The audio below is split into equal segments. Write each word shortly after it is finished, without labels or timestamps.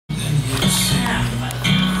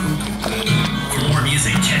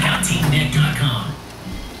Julian.com.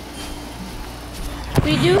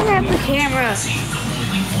 We do have the camera.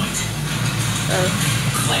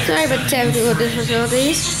 Sorry about the technical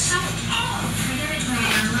difficulties.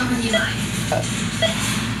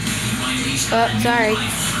 Oh, sorry.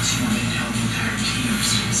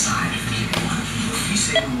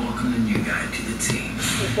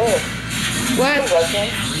 What?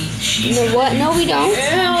 No, what? No, we don't. Ew, it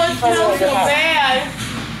smells so bad.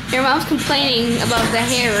 Your mom's complaining about the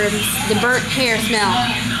hair, the burnt hair smell.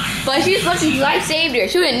 But she's lucky because I saved her.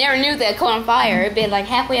 She would have never knew that it caught on fire. It'd been like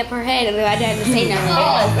halfway up her head and I had to say nothing.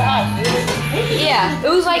 Oh my god. Yeah, it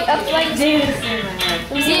was like up to like...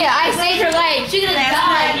 Yeah, I saved her life. She could have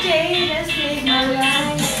died.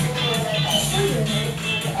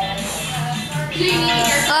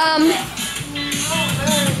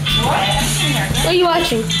 What are you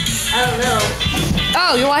watching? I don't know.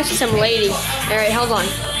 Oh, you're watching some lady. Alright, hold on.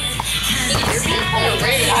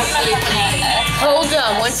 Hold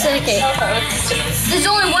on, 1 second. There's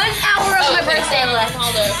only 1 hour of my birthday left.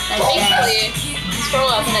 Basically, scroll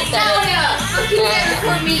up and it says, You can't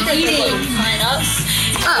record me eating. sign up.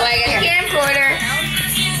 Oh, I got a camcorder.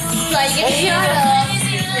 So I get to shut up.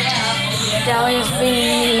 Dahlia's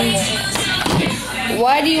being mean.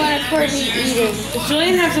 Why do you want to record me eating? Does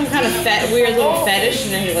Julian have some kind of weird little fetish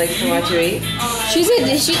and then he likes to watch you eat? She said,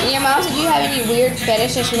 your mom said, do you have any weird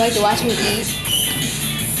fetish that she'd like to watch me eat?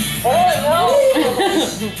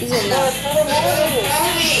 He said no.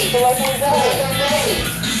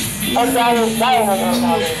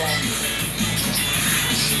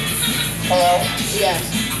 Hello? Yes.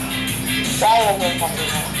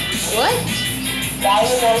 What?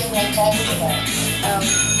 Oh.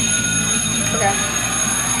 Okay.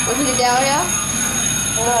 Listen to Dahlia?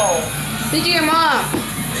 No. Speak to your mom.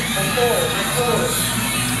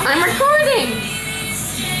 I'm recording.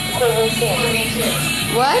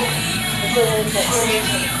 What?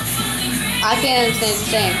 I can't understand the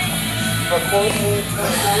same. What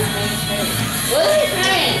are you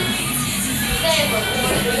saying?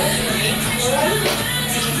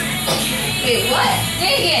 Wait, what?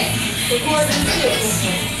 Say again.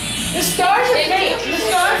 The stars are fake. The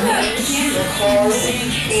stars are...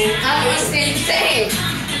 I don't understand the same.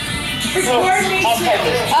 Record me too.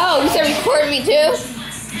 Oh, you said record me too?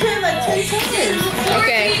 Like 10 seconds.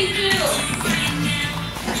 Okay.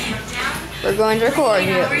 We're going to record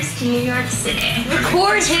you. New York City.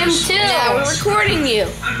 Record him too. Yeah, we're recording you.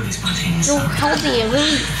 You're holding it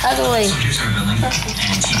really ugly.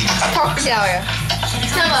 Talk to Dahlia.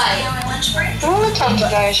 Somebody. I don't want to talk to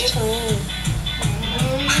Dahlia. She's mean.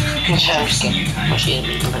 I'm just kidding.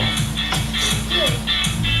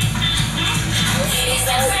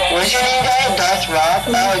 What's your name, Dahlia? Darth Rob?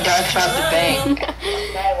 Oh, Darth Rob the Bank.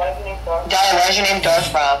 Dahlia, why's your name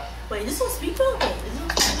Darth Rob? Wait, this don't speak up.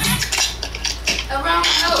 Around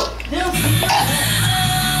who? They don't speak up.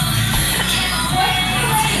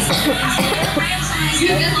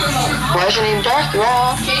 Why's your name Darth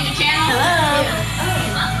Rob? Change the channel.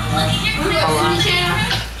 Hello.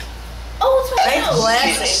 Hello. Oh, it's my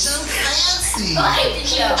glasses.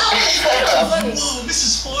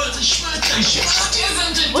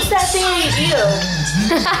 What's that thing you do?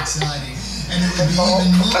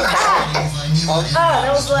 Ah,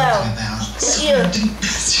 that was loud. You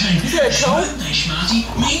said a tone?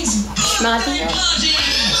 Smarty.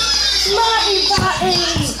 Smarty party!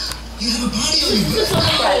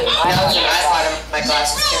 I bought him my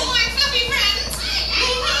glasses too.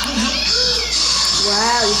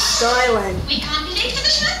 Wow, you're styling. We can't be late for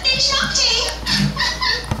the birthday shop day.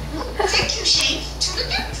 Thank you, Shane.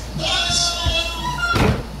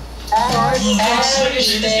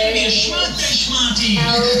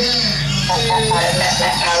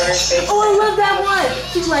 Oh, I love that one.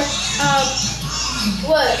 She's like,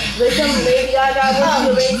 what? There's some Lady Gaga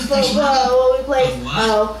with the race for what we play.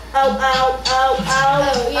 Oh,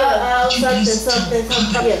 something, something,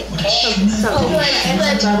 something. Yeah, something.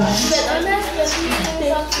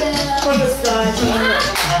 From the stars.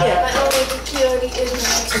 Yeah. My only security is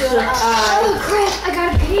Oh crap! I got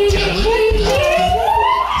a pee.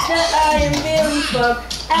 that I am really from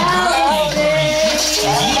outer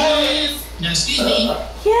space. Now, excuse me.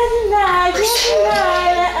 Can't deny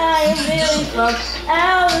that I am really from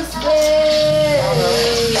outer space.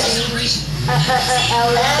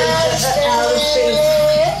 Outer space.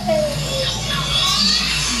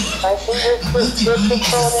 I think it's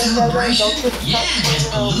Celebration. Yeah, there's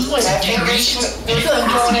balloons, decorations, and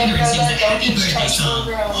everyone's together and sings a happy birthday song.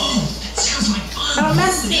 Oh, sounds like fun. I'm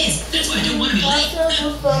messing. That's why I don't want to be late.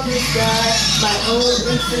 Myself from the sky. My own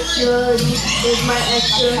insecurity is my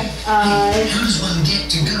extra eye. How does one get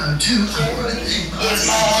to go to a birthday party? It's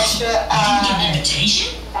my extra Did you get an invitation?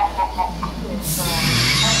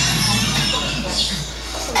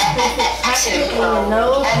 Patrick in the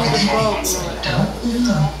nose with the bulb.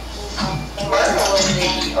 Larry,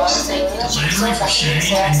 Shane,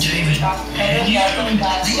 and David. And you.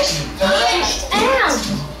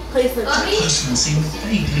 Ow! Place the Postman seemed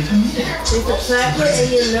vaguely familiar. Place the chocolate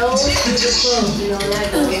in your nose with the clothes. You know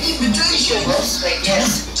that goes. Invitation! Yes,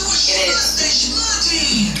 it is.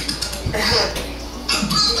 A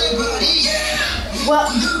birthday party, yeah! Well,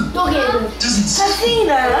 don't get it. Doesn't sound.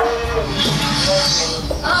 Christina!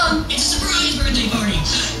 It's a surprise birthday party.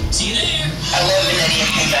 See you there. I love Vanity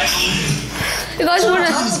and Confess. You guys wanna?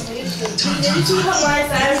 Did you see what my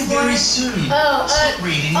size Very was? soon. Oh, Stop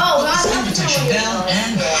reading. oh, Put this God, invitation down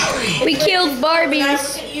and hurry. We killed I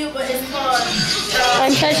Barbies. look at you, but it's called.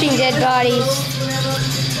 I'm touching dead bodies.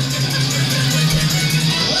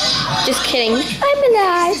 Just kidding. I'm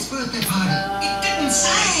alive. This birthday party. It didn't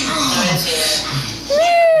say.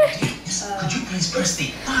 Could you please press the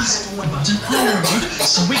fast forward button on the remote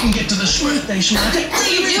so we can get to the birthday smarty?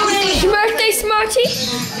 Birthday Smarty.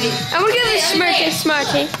 I'm gonna give this birthday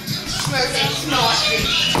Smarty.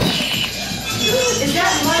 Is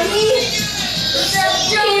that money? Is that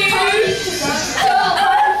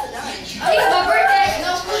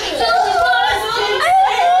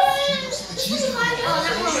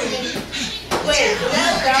Wait, is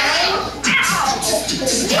that guy? I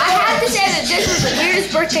have to say that this was the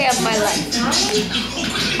weirdest birthday of my life. Wait,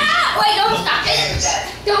 don't stop it.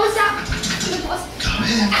 Don't stop.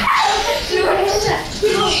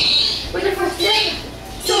 Wait, the first thing.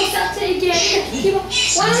 Don't stop it again.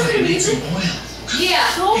 Why don't we music? Yeah.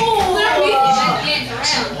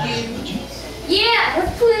 Yeah,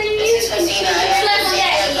 let's play music.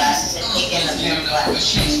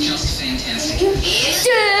 She's just fantastic. Dude,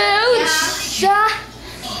 stop.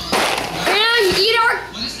 Eat our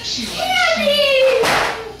candy!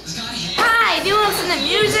 Hi, do you want to listen to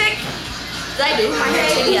music? Did I do my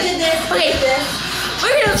hair? Yes. Okay,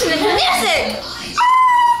 we're gonna listen to music!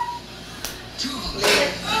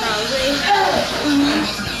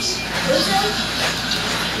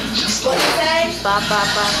 What is that?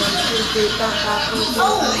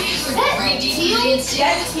 Oh, is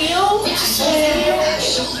that teal? That's teal?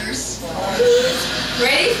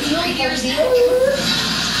 Ready?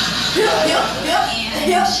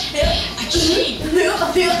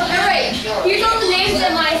 Alright, here's all the names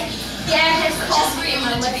that my dad has called me in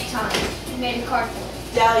my lifetime. He made a card for me.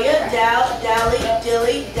 Dahlia, Dally,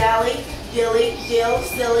 Dilly, Dally, Dilly, Dill,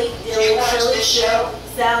 Silly, Dilly, Silly, Shill,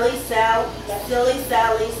 Sally, Sal, Silly,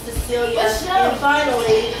 Sally, Cecilia, and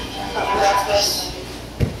finally,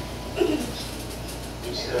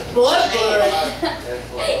 Boy.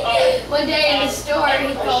 One day in the store,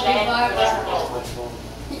 he called me Barbara.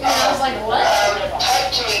 And I was like, what?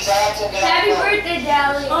 Happy birthday,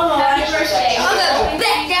 Dally. Oh, Happy birthday. I'm gonna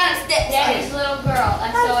back down and step Daddy's little girl.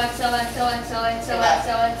 How do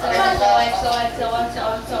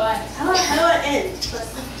I end?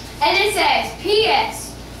 And it says, P.S.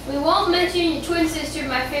 We won't mention your twin sister,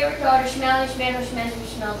 my favorite daughter, Schmelda.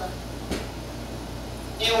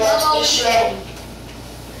 You watch the show?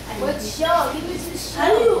 What show? Give us the show. How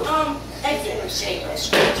do you, exit?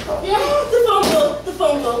 The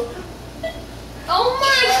phone book. Oh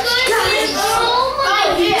my goodness! Oh my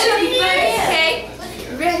goodness! Okay,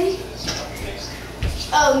 ready?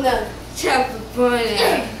 Oh, no. Chopper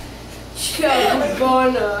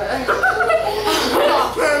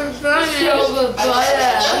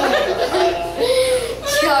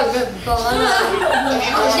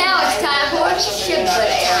Now it's time for Chip Butter.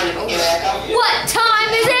 What time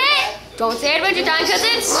is it? Don't say Adventure Time because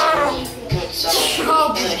it's time.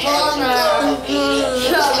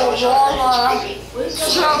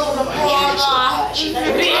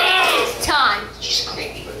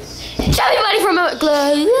 Chubby Buddy from a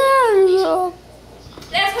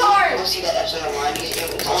That's hard. We'll see that episode online.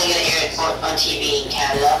 It's only going to air on TV in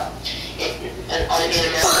Canada. On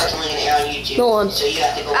America, it's only going to air on YouTube. Go on. So you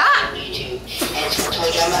have to go on YouTube. And it's for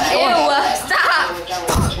Toy Drama. Stop.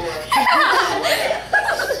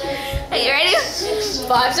 Hey, you ready?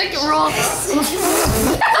 5-second rule.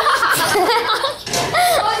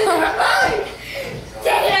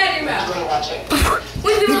 Take it out of your mouth. I'm going to watch it.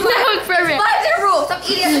 That was perfect. 5-second rule. Stop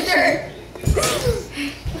eating at the dirt.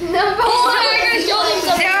 No,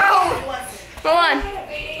 hold on.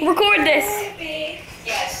 Record this.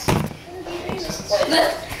 Yes.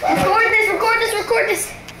 Record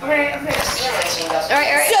this. Alright. What's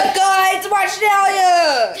up, guys? Watch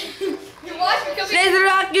Dahlia. You're watching. Let's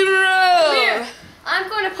rock and roll. Here. I'm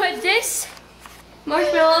going to put this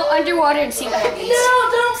marshmallow underwater and see what happens. No,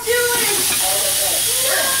 don't do it.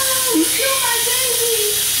 No, kill my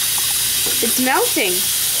baby. It's melting.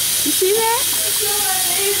 You see that? Kill my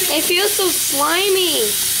baby. It feels so slimy.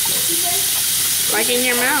 Like in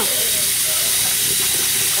your mouth.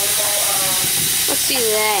 Let's see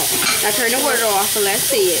that. Now turn the water off and let's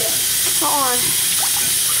see it. Hold on.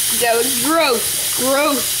 That was gross.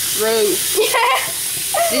 Gross.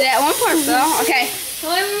 See that one part though? Okay.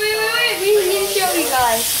 Wait. We need to show you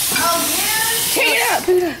guys. Pick it up.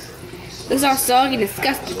 This is all soggy and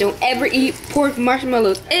disgusting. Don't ever eat pork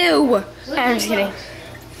marshmallows. Ew. I'm just kidding.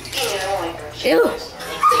 Ew.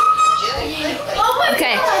 Oh my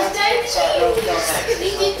Okay. God,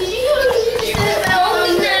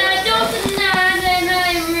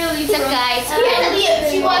 What's up, guys?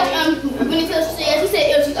 She watched when he tells she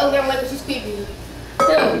said she's over there like she's creepy.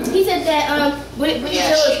 So he said that when he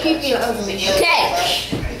tells her creepy or ugly. Okay.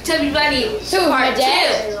 Tell everybody. Who? My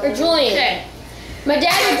dad or Julian? Okay. My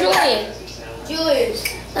dad or Julian? Julian.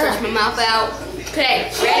 Touch my mouth out. Okay.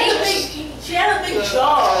 Ready? She had a big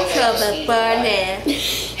jaw. Trouble bunny.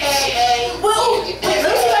 Well, wait, let me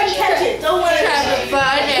see if I can catch it. Don't worry. Trouble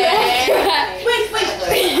bunny.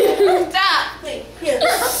 Wait. Stop. Wait, here.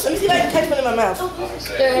 Let me see if I can catch one in my mouth. Trouble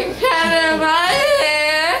bunny.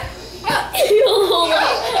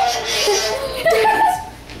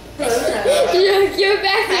 You're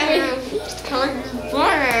back to me.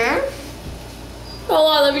 Hold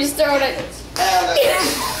on, let me just throw it.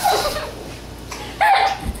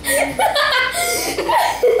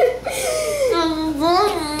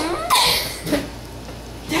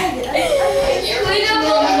 Clean up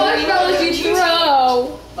all the marshmallows you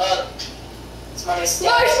throw.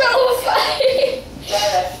 Marshmallow fight.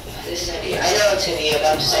 I know it's in you, but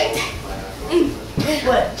I'm just saying.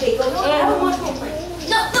 What? Take over? I have a mushroom plate.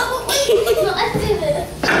 No, wait. No, I did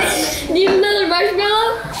it. Need another marshmallow?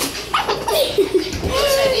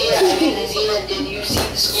 Zena, did you see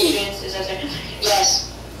the school dances? Yes.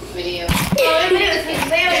 Video. Oh, did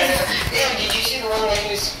Did you see the one where he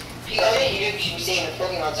was... Oh yeah, you should be saying the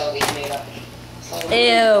Pokemon song that you made up.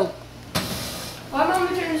 Ew. Why am I going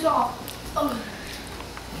to turn this off?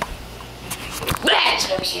 That's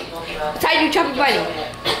how you chop a bunny.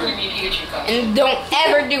 And don't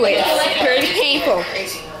ever do it. It's very painful.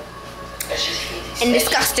 And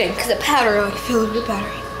disgusting because the powder will fill with the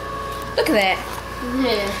battery. Look at that.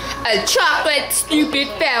 A chocolate stupid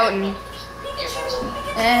fountain.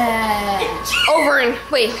 Over and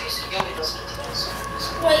wait.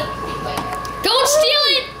 Don't steal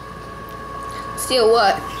it. Steal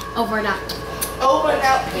what? Over and out. Over and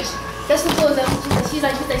out. That's the close up. She's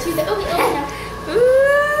like, okay, now.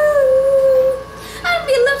 Ooh, I'd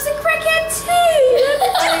be lipstick crackhead too.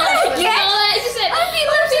 Yeah. I'd be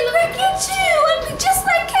lipstick crackhead too. I'd be just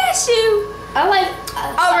like Cashew. I like.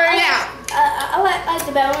 Over and out. I like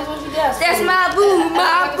the bad ones when she does. That's my boo,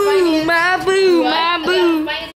 my boo, my